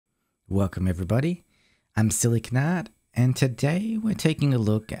Welcome everybody, I'm Silly Canard, and today we're taking a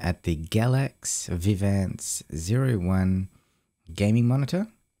look at the GALAX VIVANCE-01 gaming monitor.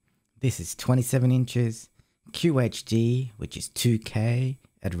 This is 27 inches, QHD, which is 2K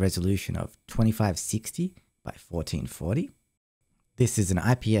at a resolution of 2560 by 1440. This is an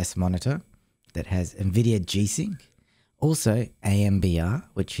IPS monitor that has NVIDIA G-Sync, also AMBR,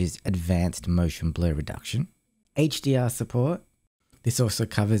 which is Advanced Motion Blur Reduction, HDR support. This also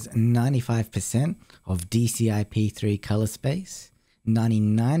covers 95% of DCI-P3 color space,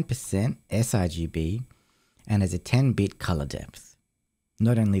 99% sRGB, and has a 10-bit color depth.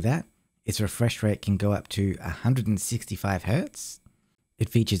 Not only that, its refresh rate can go up to 165 Hz. It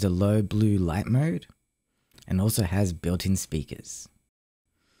features a low blue light mode and also has built-in speakers.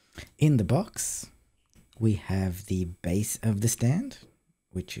 In the box, we have the base of the stand,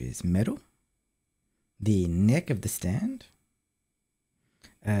 which is metal, the neck of the stand,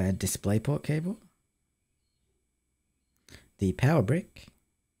 a DisplayPort cable, the power brick,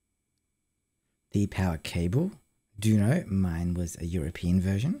 the power cable. Do note mine was a European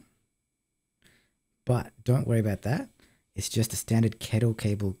version, but don't worry about that. It's just a standard kettle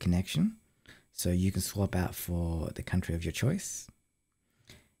cable connection, so you can swap out for the country of your choice.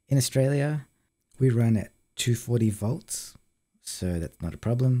 In Australia, we run at 240 volts, so that's not a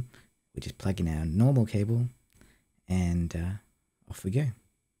problem. We just plug in our normal cable and off we go.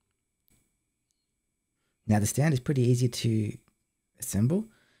 Now the stand is pretty easy to assemble.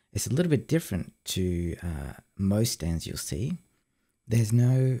 It's a little bit different to most stands you'll see. There's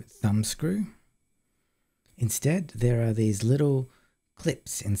no thumb screw. Instead, there are these little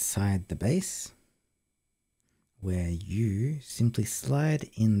clips inside the base where you simply slide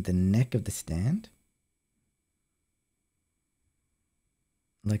in the neck of the stand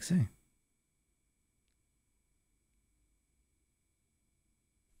like so.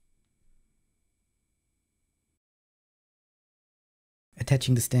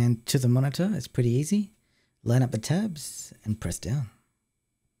 Attaching the stand to the monitor is pretty easy. Line up the tabs and press down.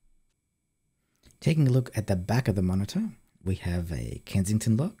 Taking a look at the back of the monitor, we have a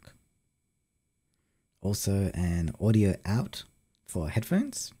Kensington lock. Also an audio out for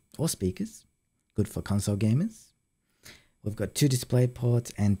headphones or speakers, good for console gamers. We've got 2 display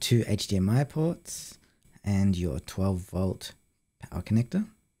ports and 2 HDMI ports and your 12-volt power connector.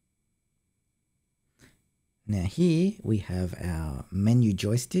 Now here we have our menu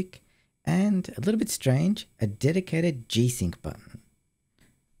joystick and, a little bit strange, a dedicated G-Sync button.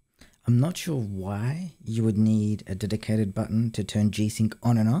 I'm not sure why you would need a dedicated button to turn G-Sync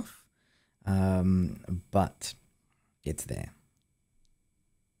on and off, but it's there.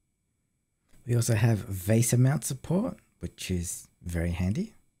 We also have VESA mount support, which is very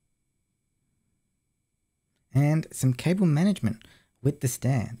handy. And some cable management with the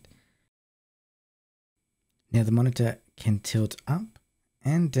stand. Now the monitor can tilt up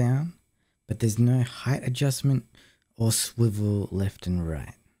and down, but there's no height adjustment or swivel left and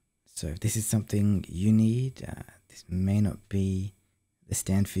right. So if this is something you need, this may not be the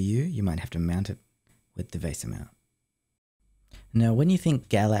stand for you. You might have to mount it with the VESA mount. Now when you think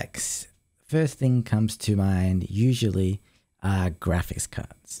GALAX, first thing comes to mind usually are graphics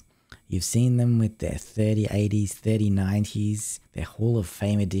cards. You've seen them with their 3080s, 3090s, their Hall of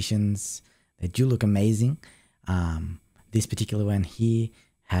Fame editions. They do look amazing. This particular one here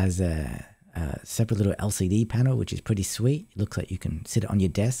has a separate little LCD panel, which is pretty sweet. It looks like you can sit it on your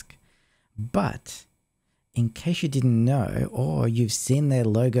desk. But in case you didn't know, or you've seen their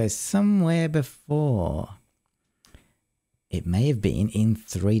logo somewhere before, it may have been in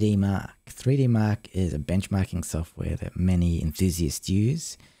 3D Mark. 3D Mark is a benchmarking software that many enthusiasts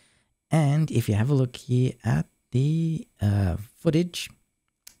use. And if you have a look here at the footage,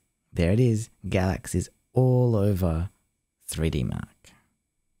 there it is. GALAX is all over 3D Mark.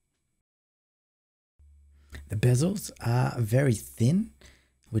 The bezels are very thin,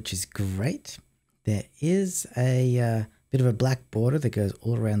 which is great. There is a bit of a black border that goes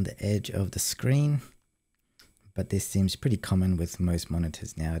all around the edge of the screen, but this seems pretty common with most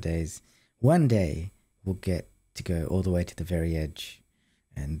monitors nowadays. One day we'll get to go all the way to the very edge,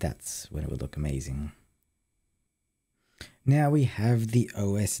 and that's when it will look amazing. Now we have the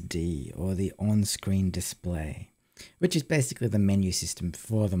OSD, or the on-screen display, which is basically the menu system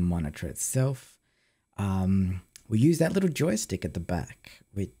for the monitor itself. We use that little joystick at the back,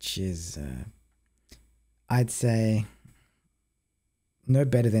 which is, I'd say, no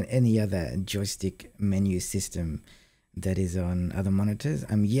better than any other joystick menu system that is on other monitors.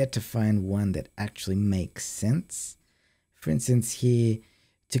 I'm yet to find one that actually makes sense. For instance, here,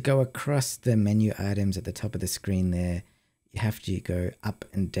 to go across the menu items at the top of the screen there, you have to go up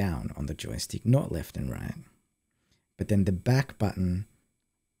and down on the joystick, not left and right. But then the back button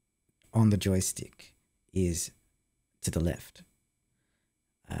on the joystick is to the left.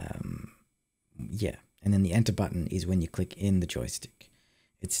 Yeah, and then the enter button is when you click in the joystick.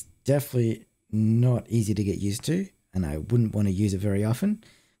 It's definitely not easy to get used to, and I wouldn't want to use it very often,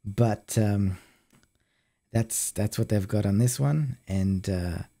 but that's what they've got on this one, and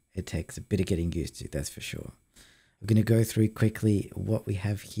it takes a bit of getting used to, that's for sure. I'm going to go through quickly what we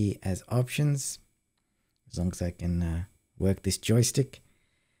have here as options, as long as I can work this joystick.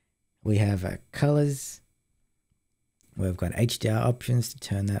 We have colors. We've got HDR options to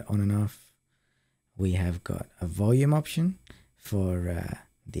turn that on and off. We have got a volume option for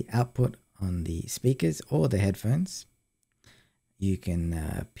the output on the speakers or the headphones. You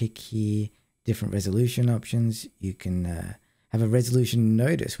can pick here different resolution options. You can have a resolution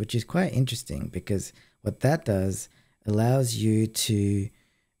notice, which is quite interesting because what that does allows you to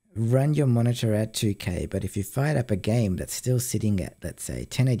run your monitor at 2K, but if you fire up a game that's still sitting at, let's say,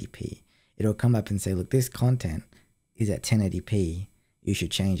 1080p, it'll come up and say, look, this content is at 1080p, you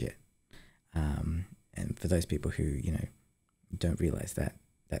should change it. And for those people who, you know, don't realize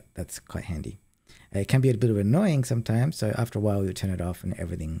that's quite handy. It can be a bit of annoying sometimes, so after a while you'll turn it off and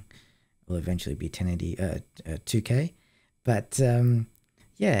everything will eventually be 2K. But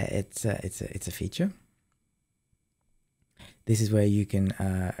yeah, it's a feature. This is where you can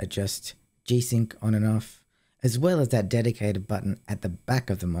adjust G-Sync on and off, as well as that dedicated button at the back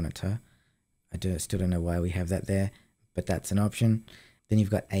of the monitor. Still don't know why we have that there, but that's an option. Then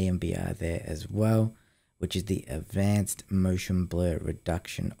you've got AMBR there as well, which is the Advanced Motion Blur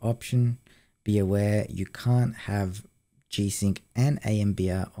Reduction option. Be aware you can't have G-Sync and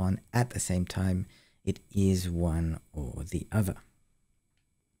AMBR on at the same time. It is one or the other.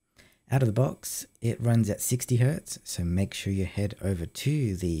 Out of the box, it runs at 60 Hz, so make sure you head over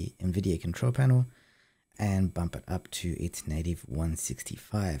to the NVIDIA control panel and bump it up to its native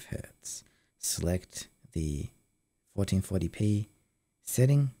 165 Hz. Select the 1440p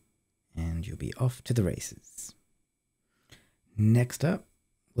setting and you'll be off to the races. Next up,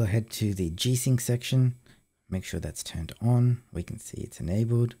 we'll head to the G-Sync section. Make sure that's turned on. We can see it's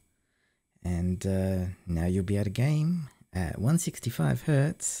enabled. And now you'll be able to game at 165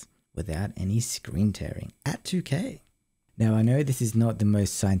 Hz without any screen tearing at 2K. Now I know this is not the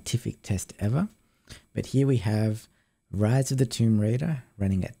most scientific test ever, but here we have Rise of the Tomb Raider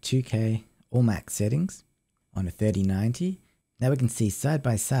running at 2K all max settings on a 3090. Now we can see side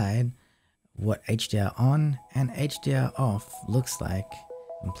by side what HDR on and HDR off looks like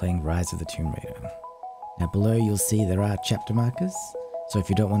when playing Rise of the Tomb Raider. Now below you'll see there are chapter markers, so if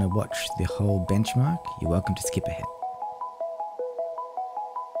you don't want to watch the whole benchmark, you're welcome to skip ahead.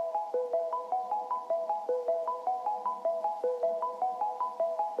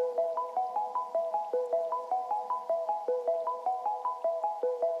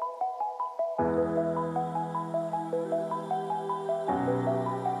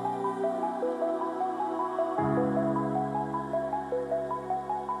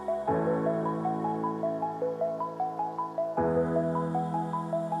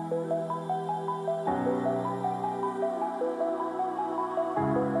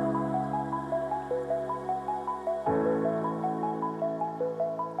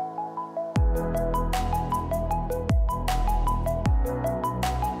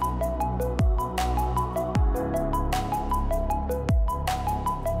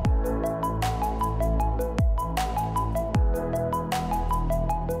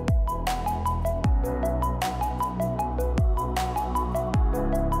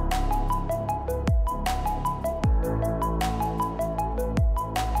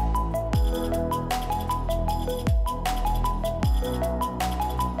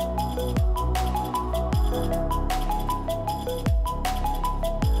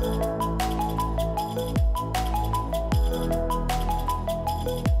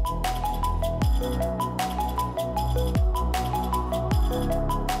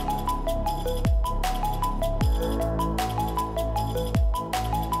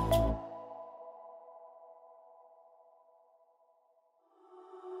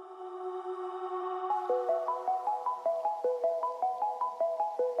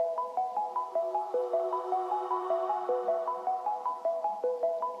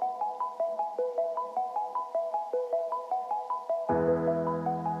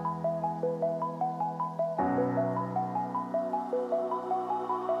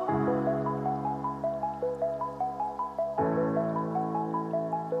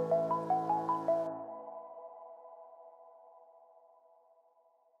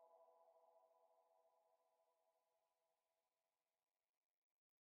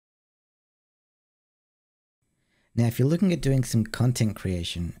 Now, if you're looking at doing some content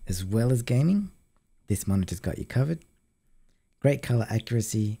creation as well as gaming, this monitor's got you covered. Great color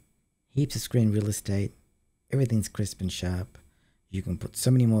accuracy, heaps of screen real estate, everything's crisp and sharp. You can put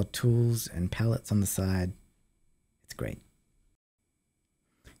so many more tools and palettes on the side. It's great.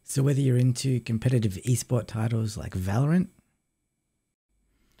 So whether you're into competitive esport titles like Valorant,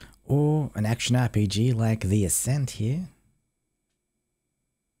 or an action RPG like The Ascent here,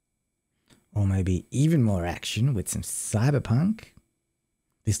 or maybe even more action with some cyberpunk,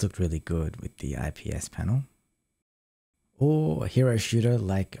 this looked really good with the IPS panel, or a hero shooter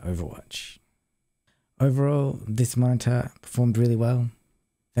like Overwatch. Overall, this monitor performed really well.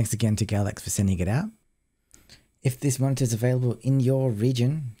 Thanks again to GALAX for sending it out. If this monitor is available in your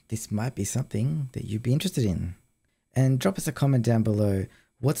region, this might be something that you'd be interested in. And drop us a comment down below.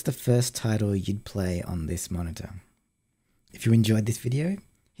 What's the first title you'd play on this monitor? If you enjoyed this video,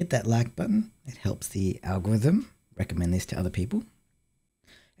 hit that like button. It helps the algorithm recommend this to other people.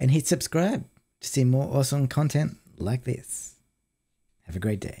 And hit subscribe to see more awesome content like this. Have a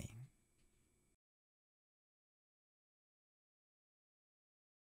great day.